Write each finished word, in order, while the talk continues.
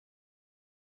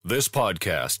This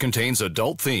podcast contains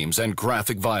adult themes and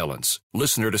graphic violence.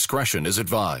 Listener discretion is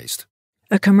advised.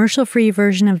 A commercial-free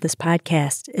version of this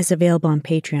podcast is available on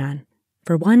Patreon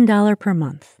for $1 per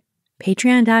month.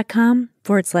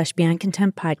 Patreon.com/Beyond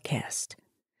Contempt podcast.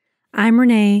 I'm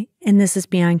Renee, and this is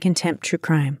Beyond Contempt True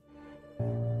Crime.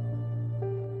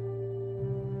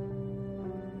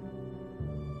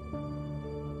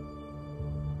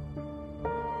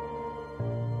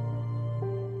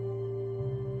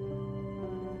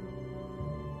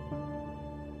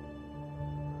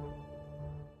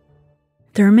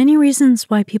 There are many reasons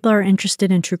why people are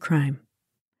interested in true crime.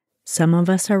 Some of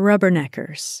us are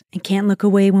rubberneckers and can't look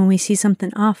away when we see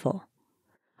something awful.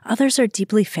 Others are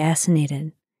deeply fascinated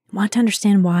and want to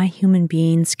understand why human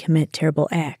beings commit terrible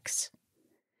acts.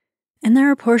 And there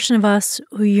are a portion of us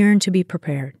who yearn to be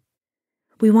prepared.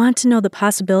 We want to know the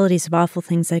possibilities of awful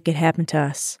things that could happen to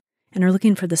us and are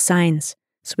looking for the signs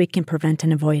so we can prevent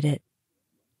and avoid it.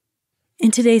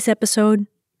 In today's episode,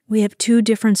 we have two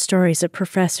different stories of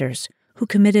professors who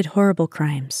committed horrible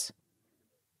crimes.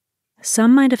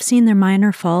 Some might have seen their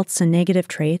minor faults and negative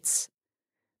traits,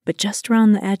 but just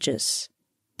around the edges.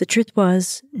 The truth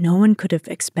was, no one could have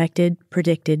expected,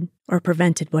 predicted, or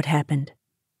prevented what happened.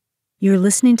 You're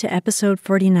listening to episode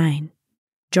 49,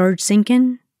 George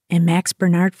Zinkhan and Max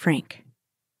Bernard Franc.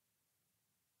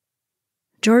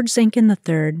 George Zinkhan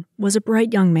III was a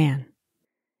bright young man.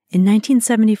 In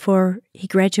 1974, he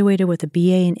graduated with a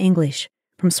BA in English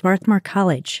from Swarthmore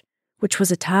College, which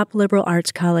was a top liberal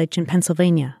arts college in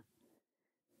Pennsylvania.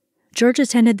 George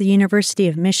attended the University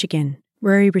of Michigan,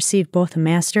 where he received both a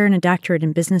master and a doctorate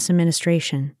in business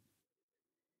administration.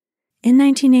 In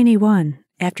 1981,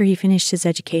 after he finished his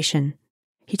education,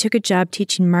 he took a job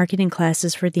teaching marketing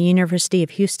classes for the University of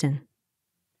Houston.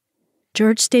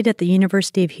 George stayed at the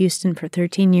University of Houston for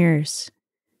 13 years.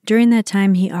 During that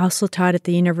time, he also taught at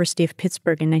the University of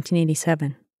Pittsburgh in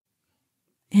 1987.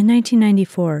 In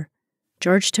 1994,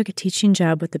 George took a teaching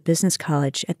job with the business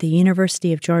college at the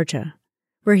University of Georgia,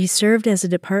 where he served as a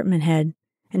department head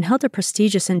and held a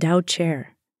prestigious endowed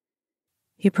chair.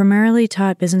 He primarily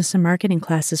taught business and marketing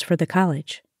classes for the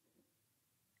college.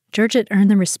 George had earned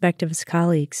the respect of his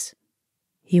colleagues.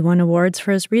 He won awards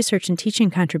for his research and teaching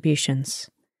contributions.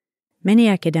 Many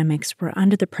academics were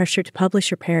under the pressure to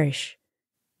publish or perish.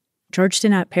 George did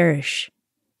not perish,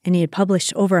 and he had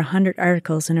published over 100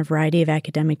 articles in a variety of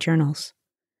academic journals.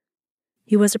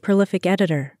 He was a prolific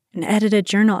editor and edited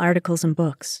journal articles and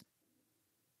books.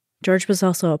 George was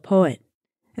also a poet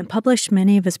and published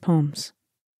many of his poems.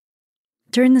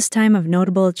 During this time of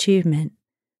notable achievement,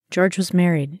 George was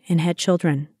married and had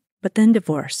children, but then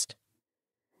divorced.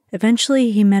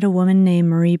 Eventually, he met a woman named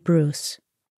Marie Bruce.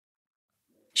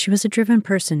 She was a driven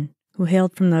person who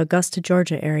hailed from the Augusta,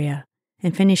 Georgia area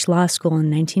and finished law school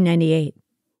in 1998.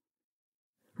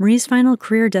 Marie's final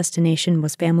career destination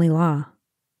was family law.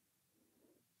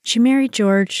 She married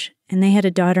George, and they had a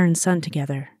daughter and son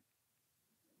together.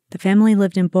 The family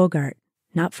lived in Bogart,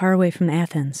 not far away from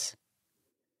Athens.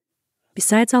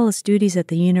 Besides all his duties at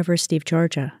the University of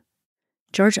Georgia,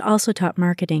 George also taught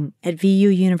marketing at VU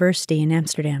University in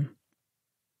Amsterdam.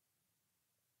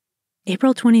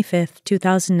 April 25,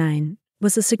 2009,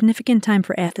 was a significant time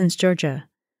for Athens, Georgia,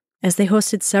 as they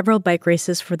hosted several bike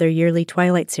races for their yearly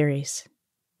Twilight Series.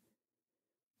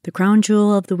 The crown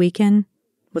jewel of the weekend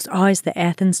was always the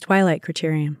Athens Twilight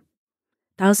Criterium.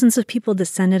 Thousands of people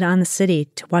descended on the city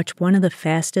to watch one of the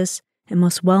fastest and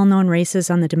most well-known races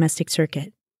on the domestic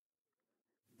circuit.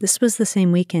 This was the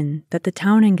same weekend that the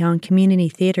Town and Gown Community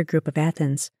Theater Group of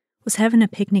Athens was having a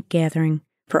picnic gathering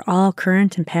for all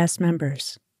current and past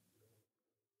members.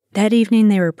 That evening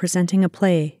they were presenting a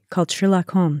play called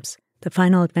Sherlock Holmes, The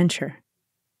Final Adventure.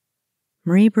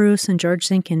 Marie Bruce and George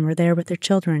Zinkhan were there with their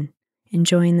children,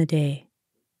 enjoying the day.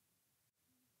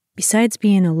 Besides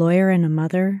being a lawyer and a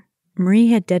mother, Marie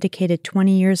had dedicated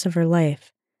 20 years of her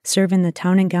life serving the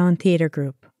Town and Gown Theater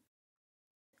Group.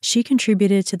 She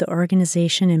contributed to the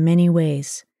organization in many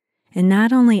ways, and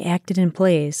not only acted in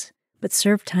plays, but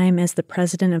served time as the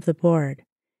president of the board,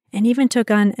 and even took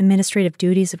on administrative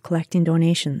duties of collecting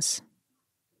donations.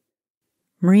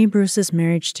 Marie Bruce's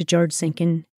marriage to George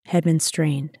Zinkhan had been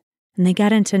strained, and they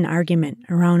got into an argument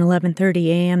around 11:30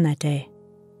 a.m. that day.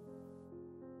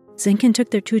 Zinkhan took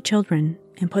their two children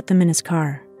and put them in his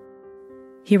car.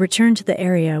 He returned to the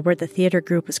area where the theater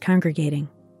group was congregating.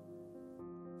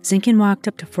 Zinkhan walked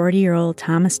up to 40-year-old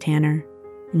Thomas Tanner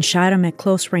and shot him at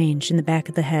close range in the back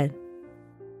of the head.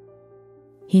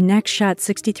 He next shot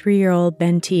 63-year-old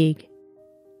Ben Teague.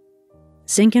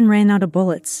 Zinkhan ran out of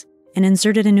bullets and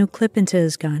inserted a new clip into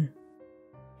his gun.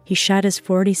 He shot his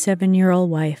 47-year-old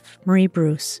wife, Marie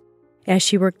Bruce, as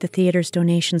she worked the theater's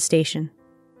donation station.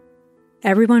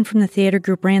 Everyone from the theater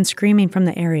group ran screaming from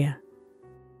the area.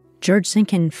 George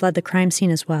Zinkhan fled the crime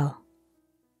scene as well.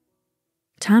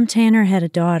 Tom Tanner had a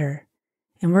daughter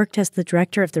and worked as the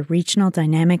director of the Regional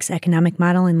Dynamics Economic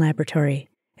Modeling Laboratory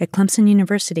at Clemson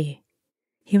University.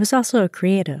 He was also a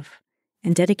creative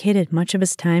and dedicated much of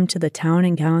his time to the Town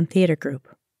and Gown Theater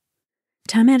Group.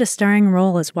 Tom had a starring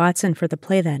role as Watson for the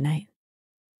play that night.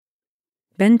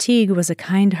 Ben Teague was a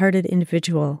kind-hearted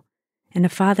individual and a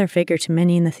father figure to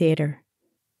many in the theater.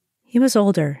 He was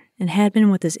older and had been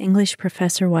with his English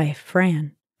professor wife,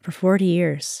 Fran, for 40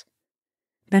 years.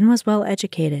 Ben was well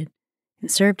educated and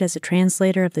served as a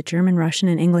translator of the German, Russian,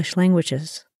 and English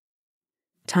languages.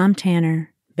 Tom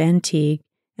Tanner, Ben Teague,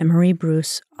 and Marie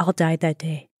Bruce all died that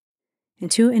day,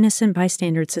 and 2 innocent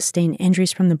bystanders sustained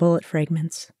injuries from the bullet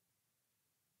fragments.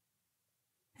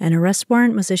 An arrest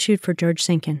warrant was issued for George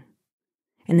Zinkhan,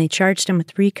 and they charged him with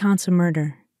 3 counts of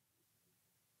murder.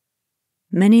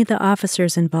 Many of the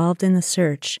officers involved in the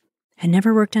search had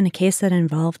never worked on a case that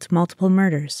involved multiple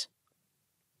murders.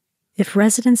 If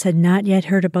residents had not yet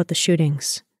heard about the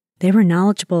shootings, they were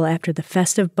knowledgeable after the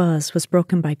festive buzz was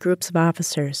broken by groups of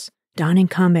officers donning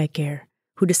combat gear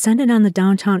who descended on the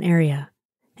downtown area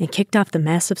and kicked off the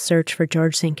massive search for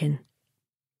George Zinkhan.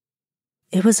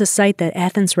 It was a sight that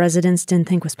Athens residents didn't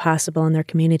think was possible in their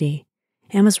community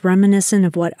and was reminiscent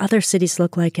of what other cities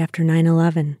looked like after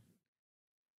 9/11.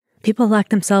 People locked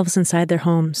themselves inside their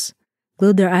homes,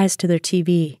 glued their eyes to their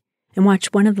TV, and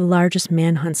watched one of the largest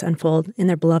manhunts unfold in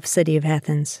their beloved city of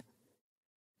Athens.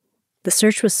 The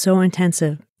search was so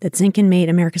intensive that Zinkhan made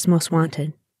America's Most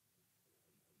Wanted.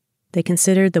 They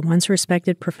considered the once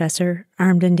respected professor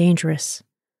armed and dangerous.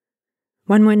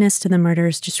 One witness to the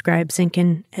murders described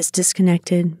Zinkhan as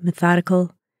disconnected,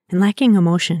 methodical, and lacking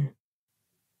emotion.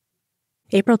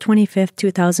 April 25,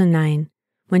 2009,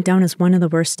 went down as one of the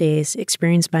worst days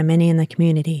experienced by many in the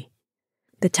community.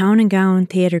 The Town and Gown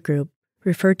Theater Group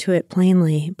referred to it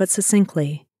plainly but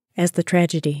succinctly as the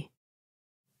tragedy.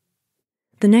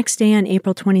 The next day on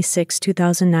April 26,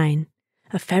 2009,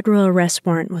 a federal arrest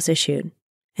warrant was issued,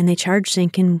 and they charged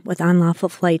Zinkhan with unlawful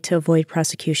flight to avoid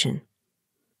prosecution.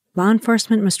 Law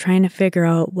enforcement was trying to figure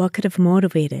out what could have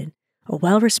motivated a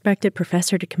well-respected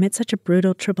professor to commit such a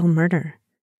brutal triple murder.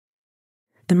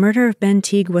 The murder of Ben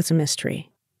Teague was a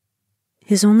mystery.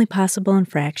 His only possible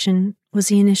infraction was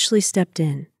he initially stepped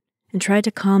in and tried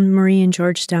to calm Marie and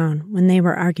George down when they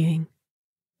were arguing.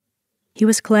 He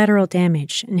was collateral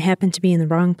damage and happened to be in the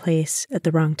wrong place at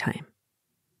the wrong time.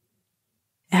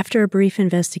 After a brief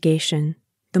investigation,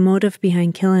 the motive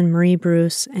behind killing Marie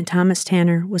Bruce and Thomas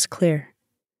Tanner was clear.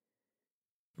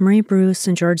 Marie Bruce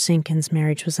and George Zinkhan's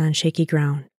marriage was on shaky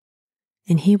ground,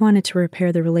 and he wanted to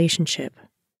repair the relationship.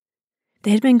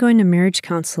 They had been going to marriage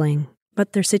counseling,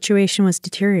 but their situation was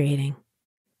deteriorating.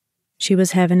 She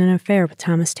was having an affair with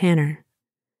Thomas Tanner.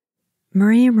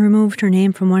 Marie removed her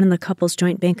name from one of the couple's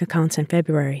joint bank accounts in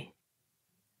February.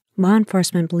 Law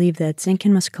enforcement believed that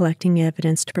Zinkhan was collecting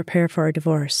evidence to prepare for a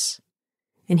divorce,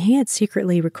 and he had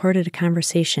secretly recorded a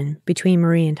conversation between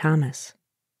Marie and Thomas.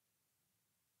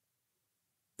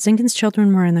 Zinkhan's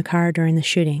children were in the car during the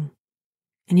shooting,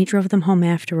 and he drove them home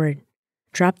afterward,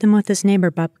 dropped them with his neighbor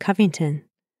Bob Covington,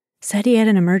 said he had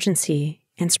an emergency,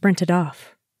 and sprinted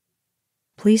off.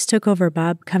 Police took over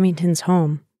Bob Covington's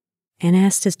home and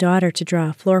asked his daughter to draw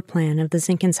a floor plan of the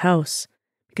Zinkhan's house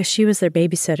because she was their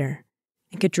babysitter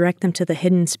and could direct them to the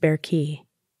hidden spare key.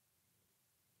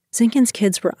 Zinkhan's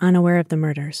kids were unaware of the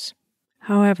murders.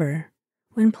 However,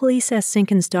 when police asked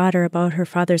Zinkhan's daughter about her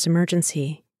father's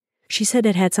emergency, she said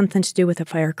it had something to do with a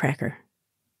firecracker.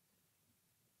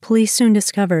 Police soon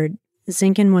discovered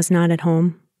Zinkhan was not at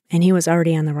home and he was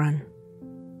already on the run.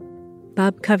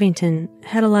 Bob Covington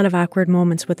had a lot of awkward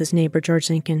moments with his neighbor George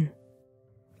Zinkhan.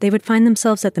 They would find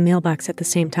themselves at the mailbox at the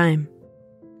same time.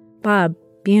 Bob,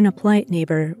 being a polite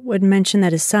neighbor, would mention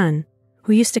that his son,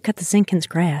 who used to cut the Zinkhan's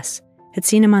grass, had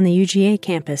seen him on the UGA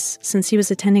campus since he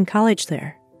was attending college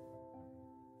there.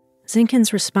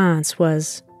 Zinkhan's response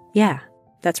was, "Yeah,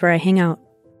 that's where I hang out."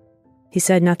 He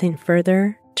said nothing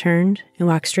further, turned, and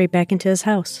walked straight back into his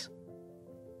house.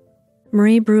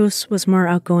 Marie Bruce was more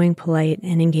outgoing, polite,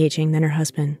 and engaging than her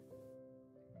husband.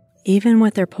 Even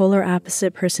with their polar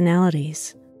opposite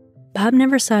personalities, Bob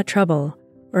never saw trouble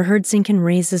or heard Zinkhan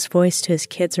raise his voice to his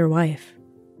kids or wife.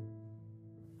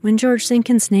 When George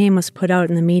Zinkhan's name was put out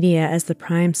in the media as the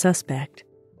prime suspect,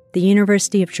 the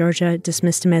University of Georgia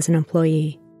dismissed him as an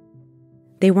employee.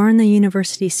 They warned the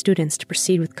university students to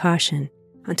proceed with caution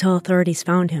until authorities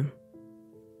found him.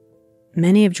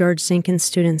 Many of George Zinkhan's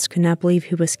students could not believe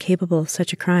he was capable of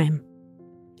such a crime.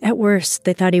 At worst,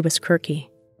 they thought he was quirky.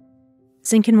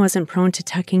 Zinkhan wasn't prone to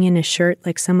tucking in his shirt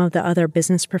like some of the other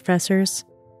business professors.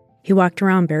 He walked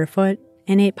around barefoot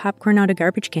and ate popcorn out of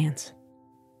garbage cans.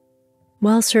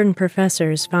 While certain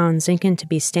professors found Zinkhan to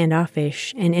be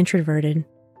standoffish and introverted,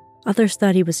 others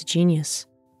thought he was a genius.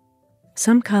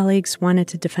 Some colleagues wanted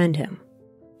to defend him,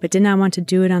 but did not want to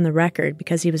do it on the record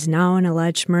because he was now an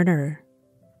alleged murderer.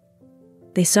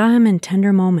 They saw him in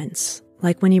tender moments,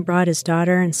 like when he brought his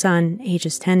daughter and son,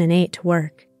 ages 10 and 8, to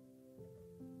work.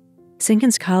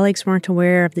 Zinkhan's colleagues weren't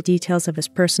aware of the details of his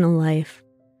personal life,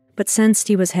 but sensed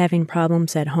he was having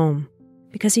problems at home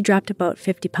because he dropped about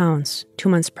 50 pounds 2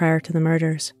 months prior to the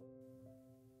murders.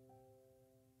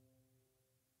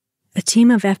 A team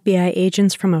of FBI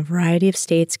agents from a variety of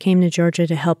states came to Georgia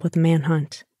to help with the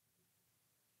manhunt.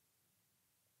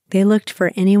 They looked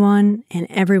for anyone and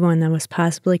everyone that was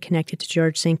possibly connected to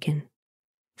George Zinkhan.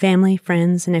 Family,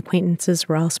 friends, and acquaintances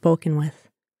were all spoken with.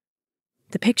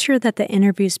 The picture that the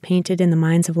interviews painted in the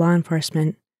minds of law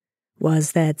enforcement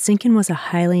was that Zinkhan was a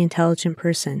highly intelligent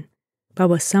person, but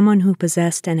was someone who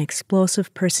possessed an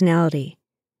explosive personality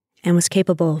and was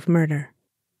capable of murder.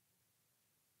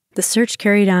 The search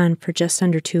carried on for just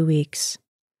under 2 weeks.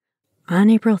 On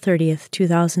April 30th,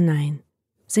 2009,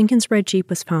 Zinkhan's red Jeep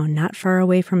was found not far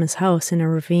away from his house in a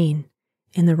ravine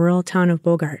in the rural town of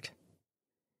Bogart.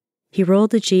 He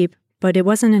rolled the Jeep, but it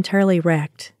wasn't entirely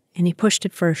wrecked, and he pushed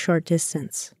it for a short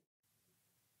distance.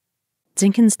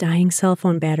 Zinkhan's dying cell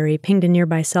phone battery pinged a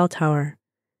nearby cell tower,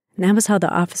 and that was how the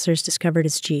officers discovered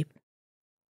his Jeep.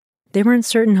 They weren't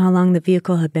certain how long the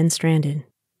vehicle had been stranded.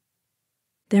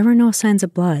 There were no signs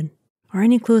of blood or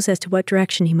any clues as to what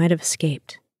direction he might have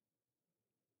escaped.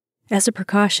 As a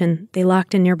precaution, they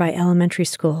locked a nearby elementary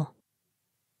school.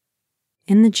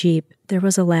 In the Jeep, there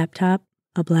was a laptop,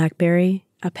 a BlackBerry,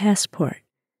 a passport,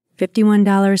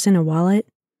 $51 in a wallet,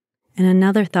 and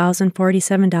another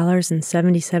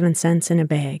 $1,047.77 in a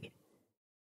bag.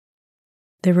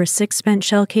 There were 6 spent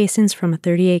shell casings from a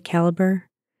 .38 caliber,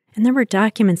 and there were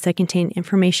documents that contained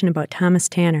information about Thomas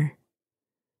Tanner.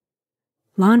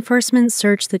 Law enforcement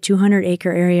searched the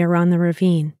 200-acre area around the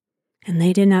ravine, and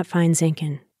they did not find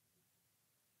Zinkhan.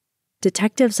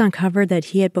 Detectives uncovered that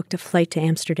he had booked a flight to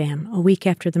Amsterdam a week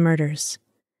after the murders,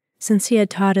 since he had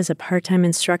taught as a part-time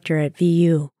instructor at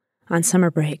VU on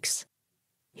summer breaks.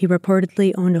 He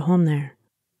reportedly owned a home there.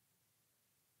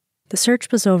 The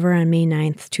search was over on May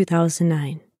 9,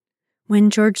 2009, when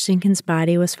George Zinkhan's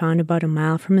body was found about a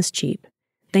mile from his Jeep,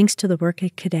 thanks to the work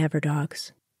of cadaver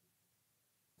dogs.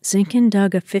 Zinkhan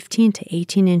dug a 15 to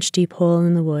 18-inch deep hole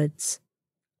in the woods,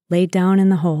 laid down in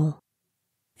the hole,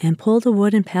 and pulled a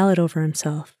wooden pallet over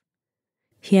himself.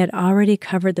 He had already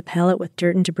covered the pallet with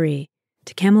dirt and debris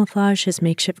to camouflage his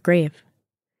makeshift grave.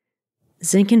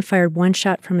 Zinkhan fired 1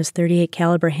 shot from his .38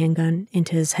 caliber handgun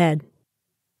into his head.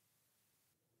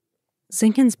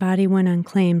 Zinkhan's body went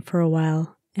unclaimed for a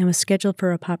while and was scheduled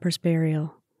for a pauper's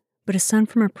burial, but a son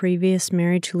from a previous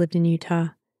marriage who lived in Utah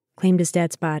claimed his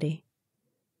dad's body.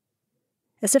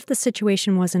 As if the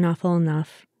situation wasn't awful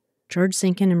enough, George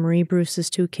Zinkhan and Marie Bruce's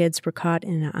 2 kids were caught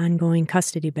in an ongoing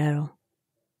custody battle.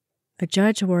 A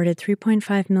judge awarded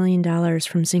 $3.5 million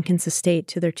from Zinkhan's estate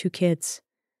to their 2 kids,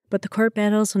 but the court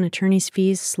battles and attorney's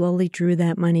fees slowly drew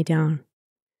that money down.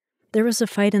 There was a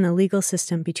fight in the legal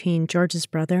system between George's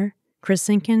brother, Chris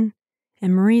Zinkhan,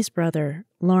 and Marie's brother,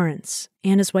 Lawrence,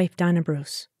 and his wife, Donna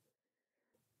Bruce.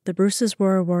 The Bruces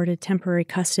were awarded temporary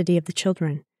custody of the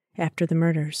children after the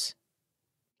murders.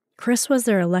 Chris was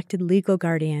their elected legal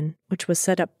guardian, which was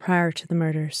set up prior to the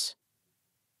murders.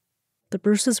 The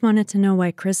Bruces wanted to know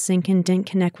why Chris Zinkhan didn't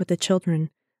connect with the children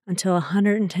until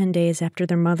 110 days after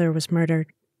their mother was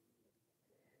murdered.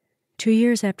 2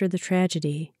 years after the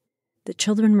tragedy, the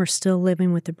children were still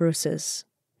living with the Bruces,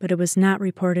 but it was not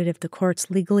reported if the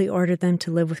courts legally ordered them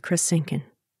to live with Chris Zinkhan.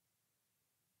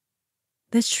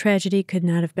 This tragedy could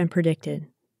not have been predicted,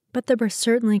 but there were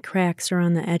certainly cracks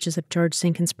around the edges of George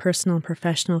Zinkhan's personal and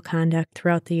professional conduct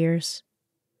throughout the years.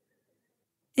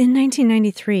 In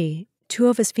 1993, 2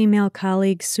 of his female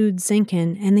colleagues sued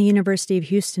Zinkhan and the University of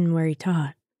Houston where he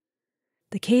taught.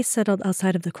 The case settled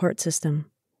outside of the court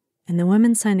system, and the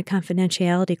women signed a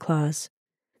confidentiality clause,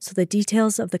 so the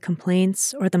details of the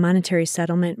complaints or the monetary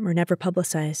settlement were never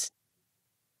publicized.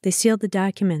 They sealed the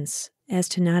documents as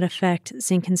to not affect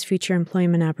Zinkhan's future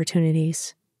employment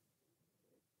opportunities.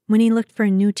 When he looked for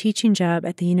a new teaching job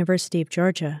at the University of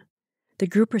Georgia, the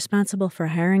group responsible for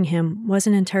hiring him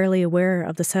wasn't entirely aware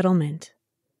of the settlement.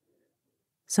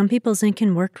 Some people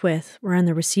Zinkhan worked with were on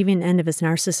the receiving end of his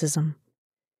narcissism.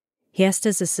 He asked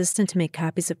his assistant to make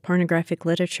copies of pornographic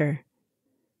literature.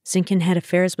 Zinkhan had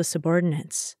affairs with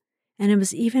subordinates, and it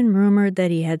was even rumored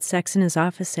that he had sex in his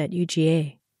office at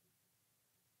UGA.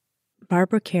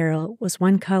 Barbara Carroll was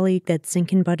one colleague that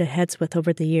Zinkhan butted heads with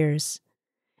over the years,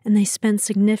 and they spent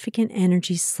significant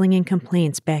energy slinging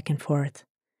complaints back and forth.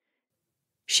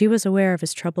 She was aware of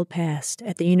his troubled past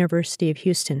at the University of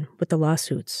Houston with the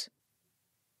lawsuits.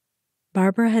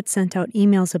 Barbara had sent out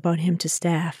emails about him to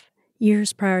staff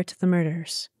years prior to the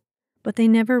murders, but they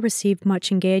never received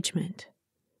much engagement.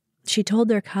 She told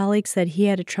their colleagues that he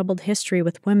had a troubled history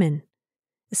with women,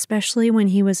 especially when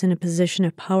he was in a position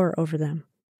of power over them,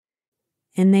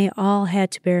 and they all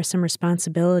had to bear some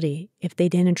responsibility if they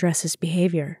didn't address his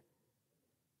behavior.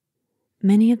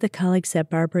 Many of the colleagues that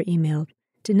Barbara emailed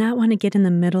did not want to get in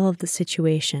the middle of the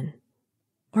situation,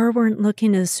 or weren't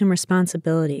looking to assume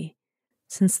responsibility,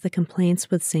 since the complaints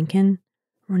with Zinkhan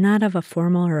were not of a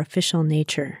formal or official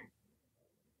nature.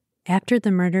 After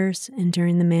the murders and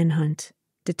during the manhunt,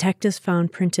 detectives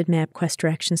found printed MapQuest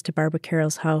directions to Barbara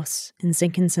Carroll's house in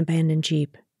Zinkhan's abandoned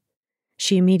Jeep.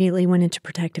 She immediately went into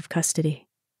protective custody.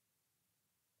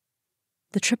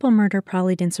 The triple murder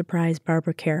probably didn't surprise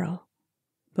Barbara Carroll,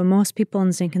 but most people in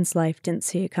Zinkhan's life didn't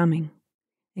see it coming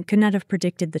and could not have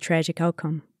predicted the tragic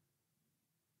outcome.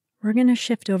 We're going to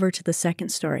shift over to the second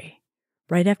story,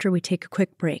 right after we take a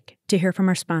quick break to hear from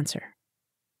our sponsor.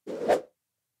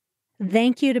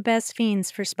 Thank you to Best Fiends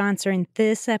for sponsoring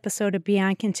this episode of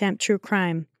Beyond Contempt True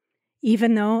Crime,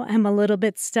 even though I'm a little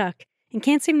bit stuck and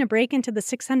can't seem to break into the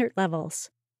 600 levels.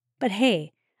 But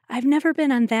hey, I've never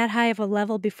been on that high of a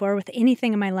level before with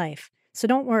anything in my life, so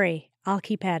don't worry, I'll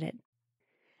keep at it.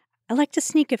 I like to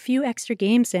sneak a few extra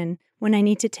games in when I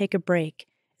need to take a break,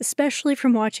 especially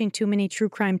from watching too many true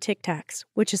crime TikToks,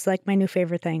 which is like my new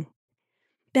favorite thing.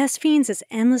 Best Fiends is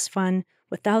endless fun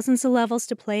with thousands of levels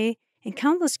to play and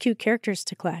countless cute characters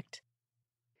to collect.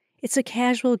 It's a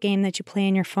casual game that you play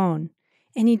on your phone,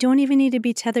 and you don't even need to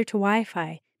be tethered to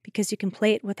Wi-Fi because you can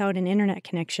play it without an internet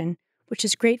connection, which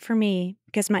is great for me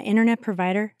because my internet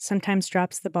provider sometimes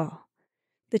drops the ball.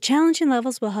 The challenging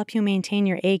levels will help you maintain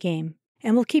your A game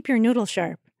and will keep your noodle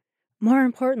sharp. More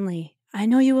importantly, I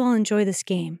know you will enjoy this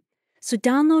game, so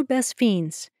download Best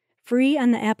Fiends, free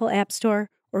on the Apple App Store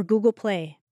or Google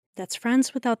Play. That's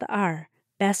friends without the R,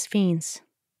 Best Fiends.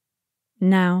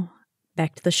 Now,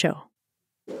 back to the show.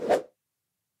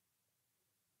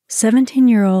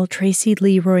 17-year-old Tracy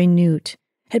Leroy Newt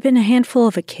had been a handful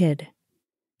of a kid.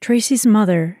 Tracy's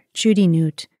mother, Judy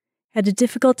Newt, had a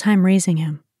difficult time raising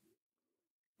him.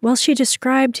 While she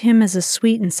described him as a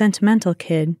sweet and sentimental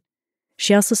kid,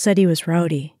 she also said he was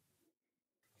rowdy.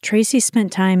 Tracy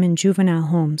spent time in juvenile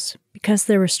homes because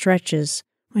there were stretches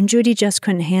when Judy just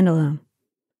couldn't handle him.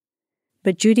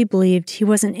 But Judy believed he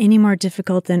wasn't any more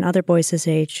difficult than other boys his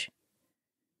age.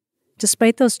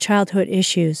 Despite those childhood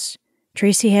issues,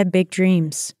 Tracy had big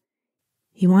dreams.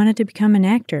 He wanted to become an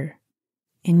actor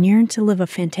and yearned to live a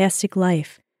fantastic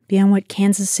life beyond what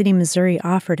Kansas City, Missouri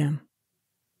offered him.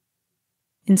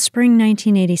 In spring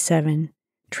 1987,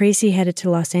 Tracy headed to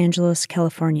Los Angeles,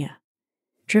 California,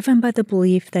 driven by the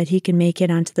belief that he could make it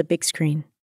onto the big screen.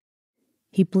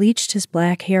 He bleached his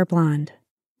black hair blonde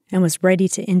and was ready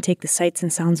to intake the sights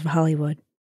and sounds of Hollywood.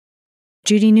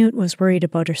 Judy Newt was worried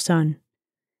about her son.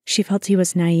 She felt he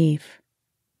was naive.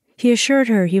 He assured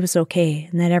her he was okay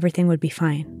and that everything would be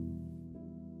fine.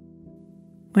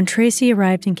 When Tracy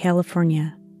arrived in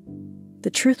California,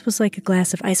 the truth was like a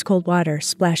glass of ice-cold water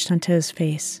splashed onto his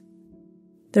face.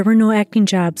 There were no acting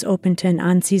jobs open to an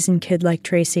unseasoned kid like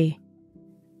Tracy.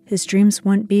 His dreams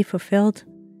wouldn't be fulfilled,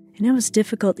 and it was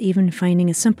difficult even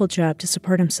finding a simple job to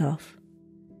support himself.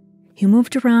 He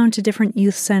moved around to different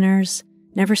youth centers,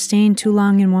 never staying too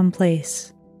long in one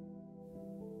place.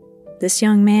 This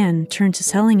young man turned to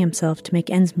selling himself to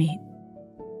make ends meet.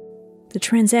 The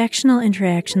transactional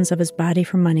interactions of his body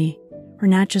for money were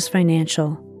not just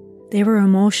financial, they were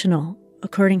emotional,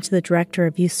 according to the director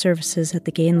of youth services at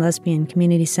the Gay and Lesbian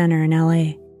Community Center in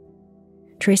LA.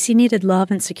 Tracy needed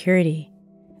love and security,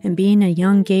 and being a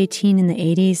young gay teen in the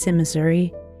 80s in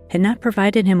Missouri had not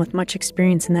provided him with much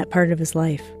experience in that part of his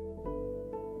life.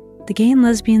 The Gay and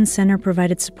Lesbian Center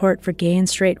provided support for gay and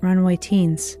straight runaway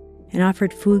teens and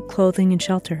offered food, clothing, and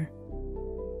shelter.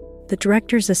 The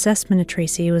director's assessment of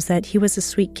Tracy was that he was a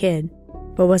sweet kid,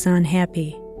 but was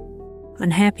unhappy.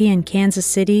 Unhappy in Kansas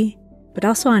City, but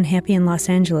also unhappy in Los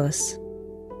Angeles.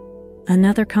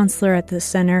 Another counselor at the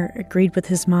center agreed with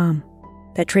his mom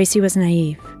that Tracy was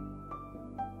naive.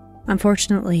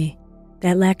 Unfortunately,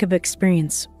 that lack of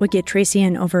experience would get Tracy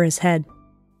in over his head.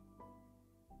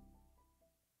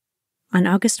 On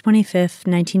August 25,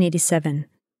 1987,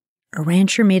 a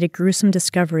rancher made a gruesome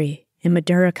discovery in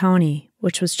Madera County,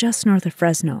 which was just north of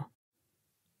Fresno.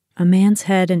 A man's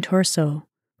head and torso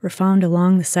were found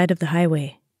along the side of the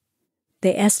highway.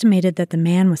 They estimated that the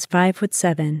man was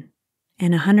 5'7"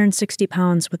 and 160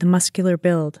 pounds with a muscular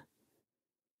build.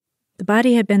 The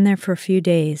body had been there for a few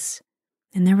days,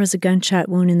 and there was a gunshot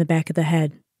wound in the back of the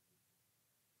head.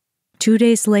 2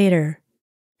 days later,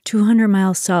 200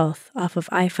 miles south off of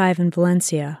I-5 in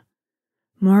Valencia,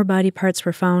 more body parts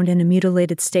were found in a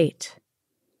mutilated state.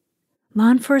 Law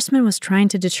enforcement was trying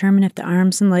to determine if the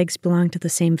arms and legs belonged to the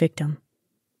same victim.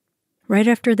 Right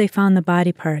after they found the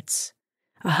body parts,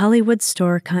 a Hollywood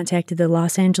store contacted the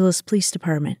Los Angeles Police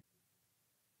Department.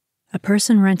 A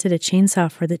person rented a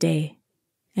chainsaw for the day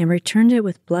and returned it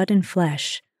with blood and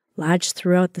flesh lodged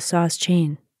throughout the saw's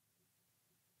chain.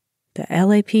 The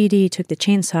LAPD took the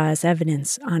chainsaw as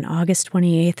evidence on August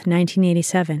 28,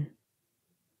 1987.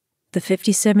 The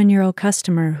 57-year-old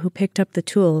customer who picked up the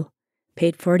tool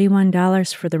paid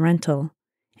 $41 for the rental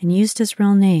and used his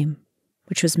real name,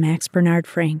 which was Max Bernard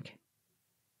Franc.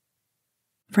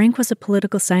 Franc was a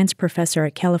political science professor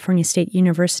at California State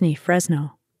University,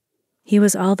 Fresno. He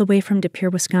was all the way from De Pere,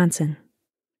 Wisconsin.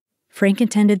 Franc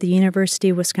attended the University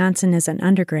of Wisconsin as an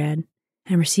undergrad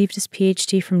and received his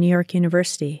PhD from New York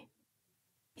University.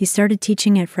 He started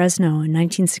teaching at Fresno in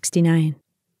 1969.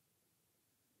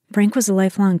 Franc was a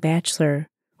lifelong bachelor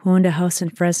who owned a house in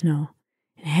Fresno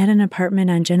and had an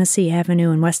apartment on Genesee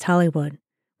Avenue in West Hollywood,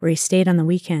 where he stayed on the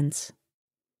weekends.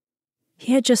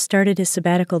 He had just started his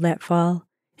sabbatical that fall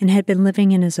and had been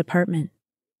living in his apartment.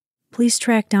 Police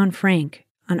tracked down Franc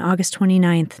on August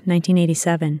 29,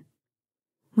 1987.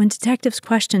 When detectives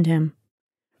questioned him,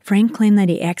 Franc claimed that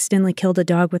he accidentally killed a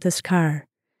dog with his car,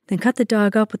 then cut the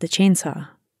dog up with a chainsaw.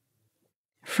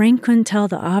 Franc couldn't tell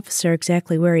the officer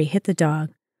exactly where he hit the dog,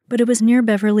 but it was near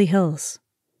Beverly Hills.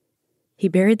 He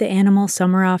buried the animal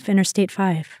somewhere off Interstate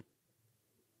 5.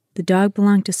 The dog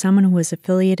belonged to someone who was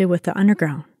affiliated with the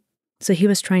underground, so he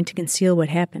was trying to conceal what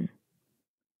happened.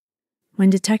 When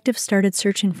detectives started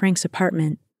searching Franc's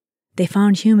apartment, they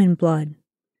found human blood,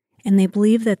 and they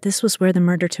believed that this was where the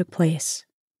murder took place.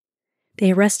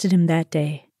 They arrested him that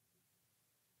day.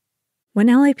 When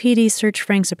LAPD searched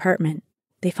Franc's apartment,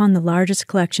 they found the largest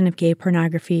collection of gay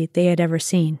pornography they had ever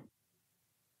seen.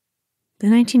 The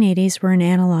 1980s were an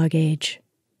analog age,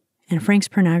 and Franc's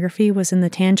pornography was in the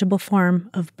tangible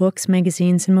form of books,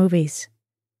 magazines, and movies.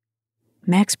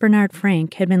 Max Bernard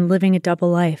Franc had been living a double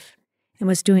life and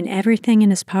was doing everything in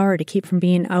his power to keep from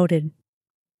being outed.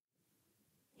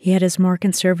 He had his more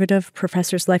conservative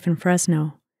professor's life in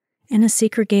Fresno and a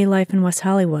secret gay life in West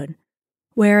Hollywood,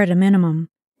 where, at a minimum,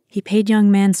 he paid young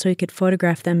men so he could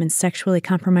photograph them in sexually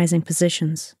compromising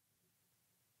positions.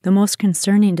 The most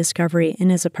concerning discovery in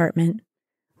his apartment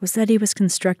was that he was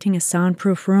constructing a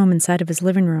soundproof room inside of his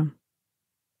living room.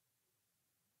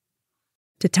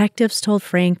 Detectives told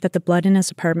Franc that the blood in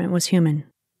his apartment was human.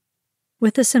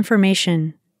 With this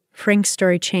information, Franc's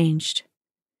story changed.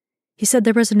 He said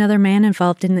there was another man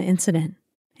involved in the incident,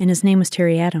 and his name was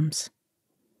Terry Adams.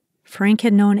 Franc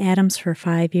had known Adams for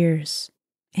 5 years,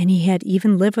 and he had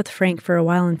even lived with Franc for a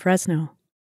while in Fresno.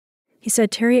 He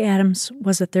said Terry Adams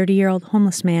was a 30-year-old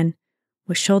homeless man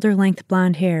with shoulder-length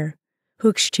blonde hair who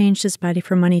exchanged his body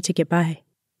for money to get by.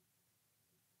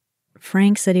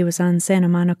 Franc said he was on Santa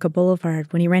Monica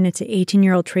Boulevard when he ran into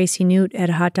 18-year-old Tracy Newt at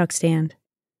a hot dog stand.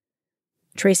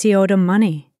 Tracy owed him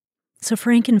money, so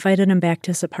Franc invited him back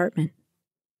to his apartment.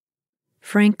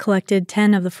 Franc collected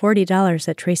 $10 of the $40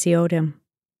 that Tracy owed him.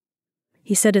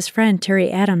 He said his friend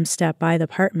Terry Adams stopped by the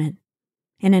apartment,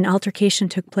 and an altercation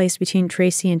took place between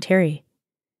Tracy and Terry.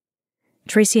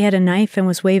 Tracy had a knife and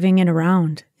was waving it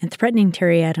around and threatening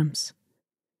Terry Adams.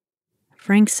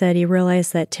 Franc said he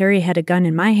realized that Terry had a gun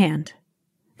in my hand.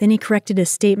 Then he corrected his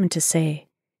statement to say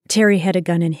Terry had a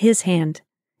gun in his hand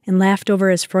and laughed over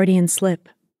his Freudian slip.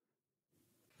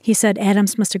 He said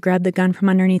Adams must have grabbed the gun from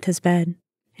underneath his bed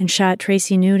and shot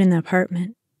Tracy Newt in the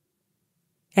apartment.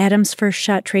 Adams first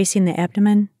shot Tracy in the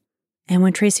abdomen, and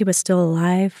when Tracy was still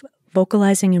alive,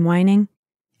 vocalizing and whining,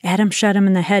 Adams shot him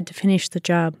in the head to finish the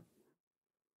job.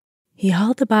 He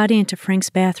hauled the body into Franc's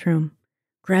bathroom,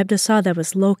 grabbed a saw that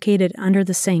was located under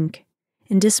the sink,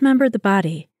 and dismembered the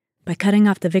body by cutting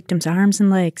off the victim's arms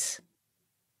and legs.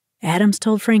 Adams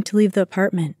told Franc to leave the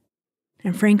apartment,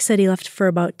 and Franc said he left for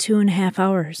about 2.5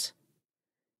 hours.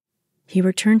 He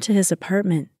returned to his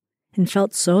apartment and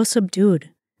felt so subdued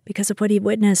because of what he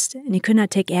witnessed, and he could not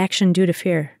take action due to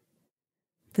fear.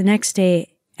 The next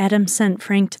day, Adams sent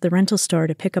Franc to the rental store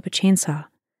to pick up a chainsaw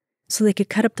so they could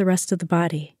cut up the rest of the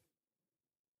body.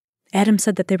 Adams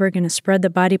said that they were going to spread the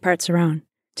body parts around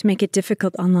to make it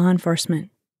difficult on law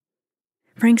enforcement.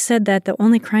 Franc said that the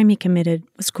only crime he committed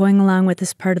was going along with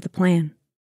this part of the plan.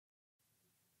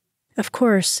 Of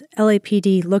course,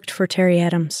 LAPD looked for Terry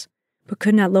Adams, but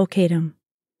could not locate him,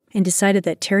 and decided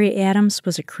that Terry Adams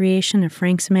was a creation of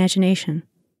Franc's imagination.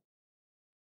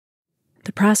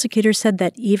 The prosecutor said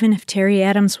that even if Terry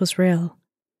Adams was real,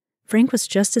 Franc was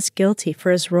just as guilty for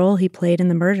his role he played in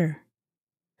the murder.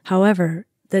 However,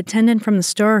 the attendant from the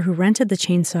store who rented the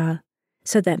chainsaw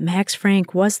said that Max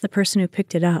Franc was the person who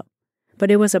picked it up,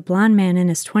 but it was a blond man in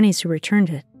his 20s who returned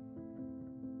it.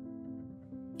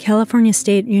 California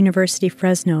State University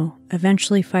Fresno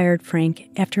eventually fired Franc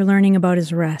after learning about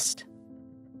his arrest.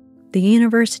 The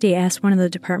university asked one of the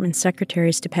department's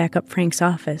secretaries to pack up Franc's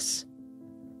office.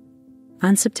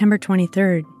 On September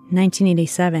 23,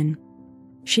 1987,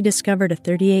 she discovered a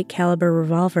 .38 caliber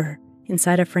revolver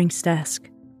inside of Franc's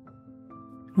desk.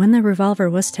 When the revolver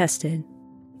was tested,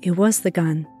 it was the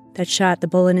gun that shot the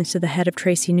bullet into the head of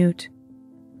Tracy Newt.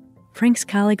 Franc's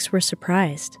colleagues were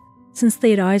surprised, since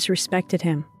they had always respected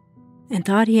him and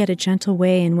thought he had a gentle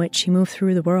way in which he moved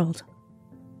through the world.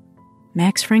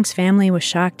 Max Franc's family was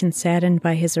shocked and saddened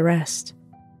by his arrest.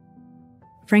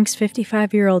 Franc's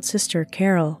 55-year-old sister,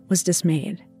 Carol, was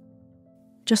dismayed.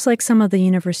 Just like some of the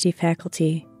university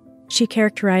faculty, she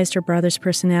characterized her brother's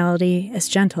personality as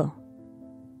gentle.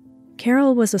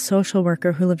 Carol was a social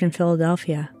worker who lived in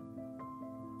Philadelphia.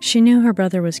 She knew her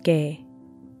brother was gay,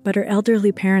 but her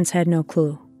elderly parents had no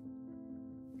clue.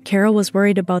 Carol was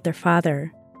worried about their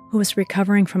father, who was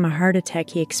recovering from a heart attack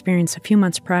he experienced a few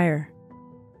months prior.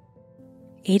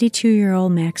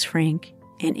 82-year-old Max Franc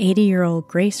and 80-year-old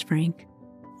Grace Franc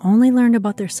only learned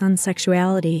about their son's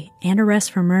sexuality and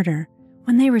arrest for murder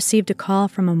when they received a call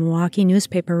from a Milwaukee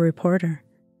newspaper reporter.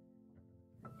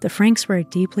 The Francs were a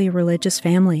deeply religious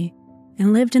family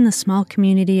and lived in the small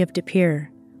community of De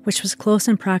Pere, which was close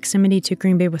in proximity to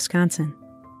Green Bay, Wisconsin.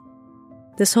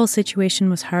 This whole situation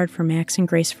was hard for Max and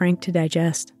Grace Franc to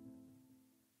digest.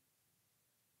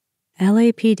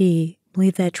 LAPD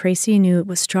believed that Tracy Newt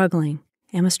was struggling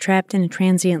and was trapped in a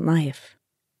transient life.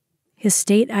 His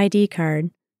state ID card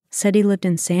said he lived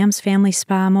in Sam's Family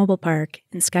Spa Mobile Park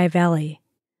in Sky Valley,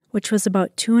 which was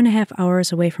about 2.5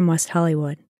 hours away from West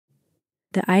Hollywood.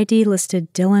 The ID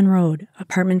listed Dillon Road,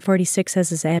 apartment 46 as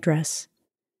his address.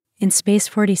 In space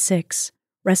 46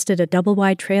 rested a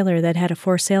double-wide trailer that had a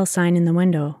for sale sign in the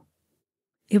window.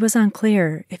 It was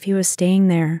unclear if he was staying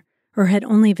there or had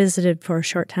only visited for a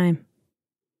short time.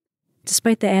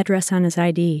 Despite the address on his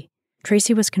ID,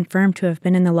 Tracy was confirmed to have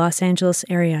been in the Los Angeles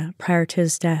area prior to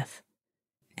his death.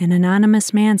 An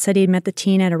anonymous man said he'd met the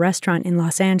teen at a restaurant in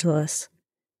Los Angeles.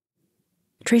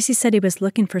 Tracy said he was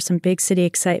looking for some big city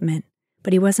excitement,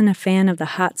 but he wasn't a fan of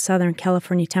the hot Southern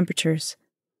California temperatures.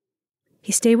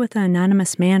 He stayed with the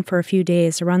anonymous man for a few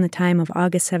days around the time of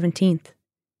August 17th.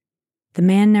 The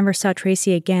man never saw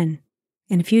Tracy again,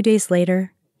 and a few days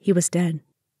later, he was dead.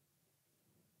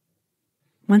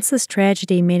 Once this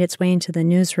tragedy made its way into the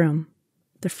newsroom,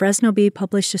 the Fresno Bee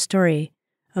published a story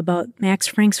about Max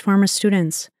Franc's former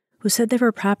students who said they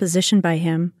were propositioned by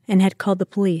him and had called the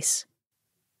police.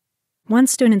 One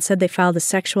student said they filed a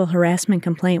sexual harassment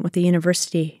complaint with the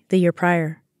university the year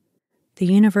prior. The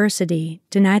university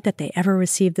denied that they ever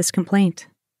received this complaint.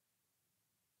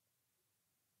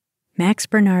 Max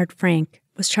Bernard Franc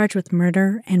was charged with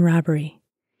murder and robbery.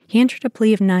 He entered a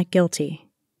plea of not guilty.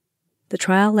 The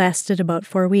trial lasted about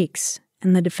 4 weeks,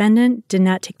 and the defendant did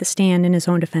not take the stand in his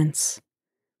own defense.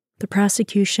 The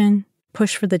prosecution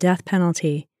pushed for the death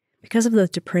penalty because of the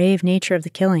depraved nature of the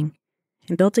killing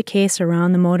and built a case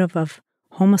around the motive of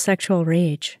homosexual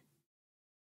rage.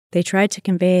 They tried to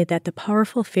convey that the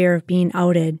powerful fear of being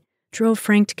outed drove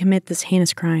Franc to commit this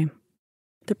heinous crime.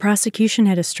 The prosecution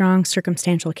had a strong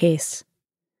circumstantial case.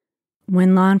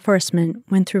 When law enforcement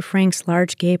went through Franc's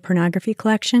large gay pornography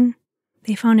collection,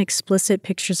 they found explicit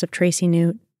pictures of Tracy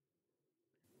Newt.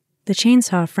 The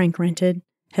chainsaw Franc rented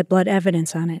had blood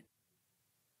evidence on it.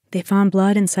 They found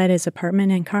blood inside his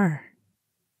apartment and car.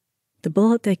 The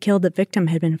bullet that killed the victim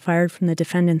had been fired from the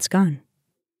defendant's gun.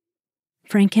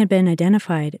 Franc had been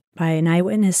identified by an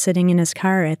eyewitness sitting in his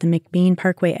car at the McBean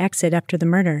Parkway exit after the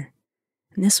murder,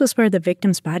 and this was where the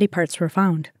victim's body parts were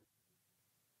found.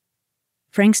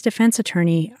 Franc's defense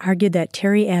attorney argued that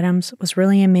Terry Adams was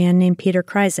really a man named Peter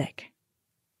Kryzak.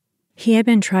 He had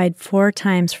been tried 4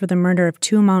 times for the murder of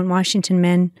 2 Mount Washington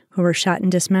men who were shot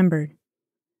and dismembered.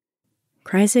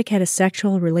 Kryzak had a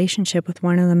sexual relationship with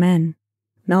one of the men,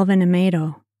 Melvin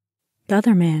Amato. The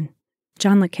other man,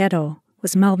 John Lacchetto,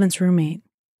 was Melvin's roommate.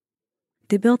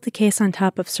 They built the case on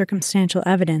top of circumstantial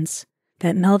evidence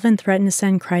that Melvin threatened to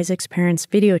send Kryzak's parents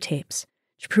videotapes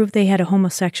to prove they had a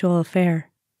homosexual affair.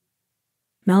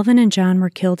 Melvin and John were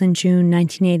killed in June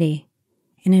 1980,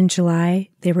 and in July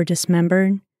they were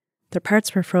dismembered, their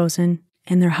parts were frozen,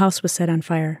 and their house was set on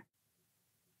fire.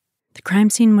 The crime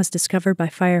scene was discovered by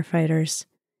firefighters,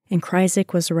 and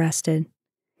Kryzik was arrested.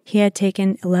 He had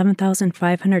taken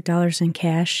 $11,500 in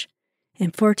cash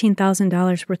and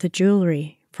 $14,000 worth of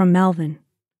jewelry from Melvin.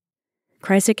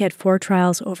 Kryzik had 4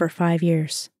 trials over 5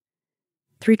 years.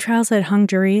 3 trials had hung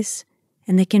juries,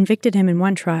 and they convicted him in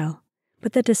 1 trial,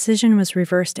 but the decision was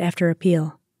reversed after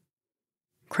appeal.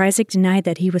 Kryzik denied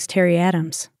that he was Terry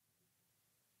Adams.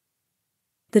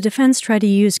 The defense tried to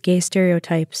use gay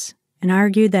stereotypes and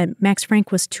argued that Max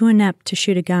Franc was too inept to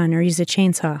shoot a gun or use a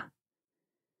chainsaw.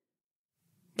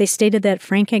 They stated that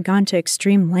Franc had gone to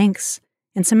extreme lengths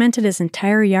and cemented his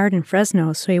entire yard in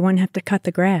Fresno so he wouldn't have to cut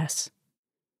the grass.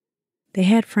 They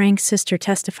had Frank's sister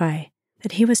testify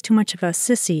that he was too much of a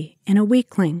sissy and a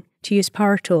weakling to use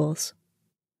power tools.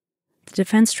 The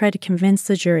defense tried to convince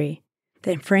the jury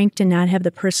that Franc did not have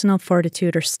the personal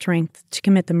fortitude or strength to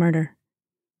commit the murder.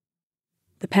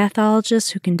 The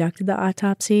pathologist who conducted the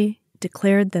autopsy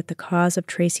declared that the cause of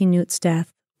Tracy Newt's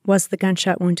death was the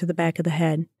gunshot wound to the back of the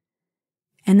head,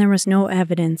 and there was no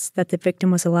evidence that the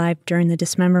victim was alive during the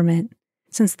dismemberment,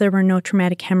 since there were no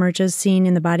traumatic hemorrhages seen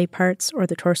in the body parts or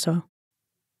the torso.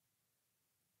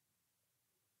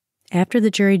 After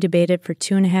the jury debated for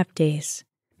 2.5 days,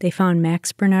 they found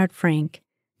Max Bernard Franc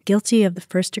guilty of the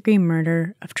first-degree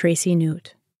murder of Tracy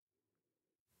Newt.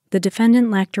 The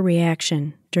defendant lacked a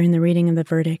reaction during the reading of the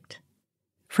verdict.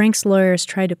 Frank's lawyers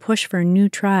tried to push for a new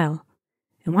trial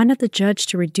and wanted the judge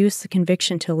to reduce the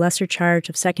conviction to a lesser charge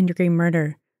of second-degree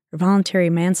murder or voluntary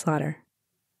manslaughter.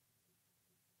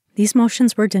 These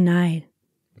motions were denied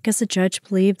because the judge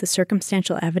believed the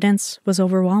circumstantial evidence was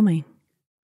overwhelming.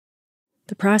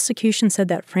 The prosecution said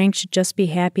that Franc should just be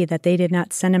happy that they did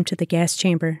not send him to the gas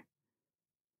chamber.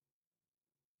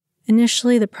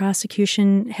 Initially, the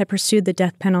prosecution had pursued the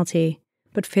death penalty,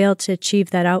 but failed to achieve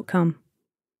that outcome.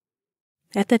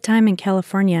 At that time in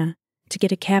California, to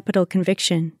get a capital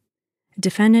conviction, a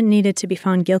defendant needed to be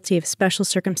found guilty of special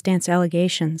circumstance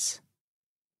allegations.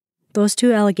 Those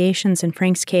 2 allegations in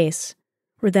Frank's case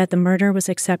were that the murder was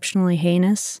exceptionally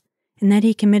heinous and that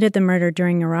he committed the murder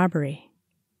during a robbery.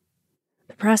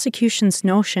 The prosecution's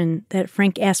notion that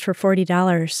Franc asked for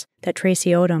 $40 that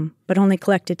Tracy owed him, but only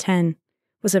collected $10,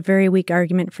 was a very weak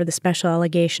argument for the special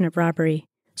allegation of robbery,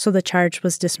 so the charge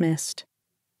was dismissed.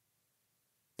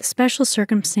 The special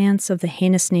circumstance of the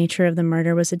heinous nature of the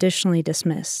murder was additionally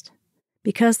dismissed,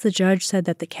 because the judge said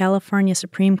that the California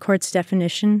Supreme Court's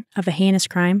definition of a heinous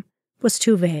crime was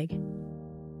too vague.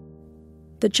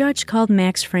 The judge called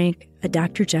Max Franc a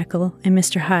Dr. Jekyll and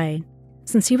Mr. Hyde,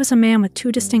 since he was a man with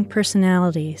 2 distinct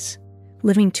personalities,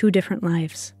 living 2 different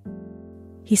lives.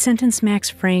 He sentenced Max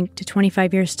Franc to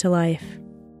 25 years to life.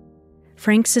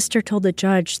 Frank's sister told the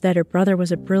judge that her brother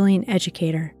was a brilliant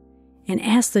educator and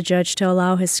asked the judge to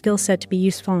allow his skill set to be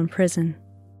useful in prison.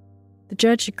 The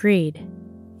judge agreed,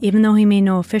 even though he made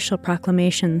no official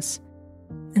proclamations,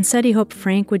 and said he hoped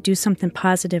Franc would do something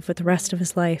positive with the rest of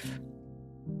his life.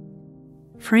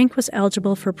 Franc was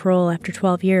eligible for parole after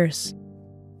 12 years,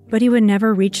 but he would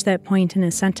never reach that point in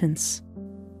his sentence.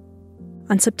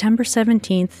 On September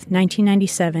 17,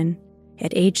 1997,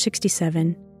 at age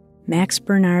 67, Max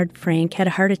Bernard Franc had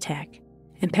a heart attack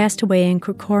and passed away in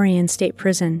Krikorian State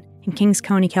Prison in Kings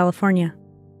County, California.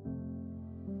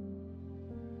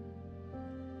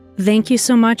 Thank you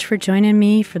so much for joining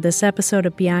me for this episode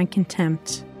of Beyond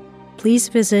Contempt. Please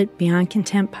visit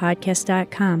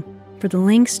BeyondContemptPodcast.com for the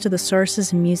links to the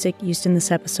sources and music used in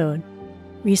this episode.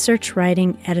 Research,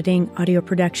 writing, editing, audio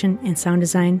production, and sound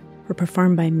design were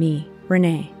performed by me,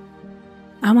 Renee.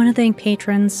 I want to thank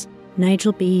patrons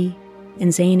Nigel B.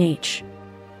 and Zane H.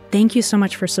 Thank you so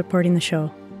much for supporting the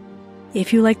show.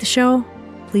 If you like the show,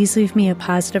 please leave me a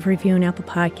positive review on Apple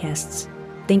Podcasts.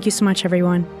 Thank you so much,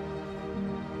 everyone.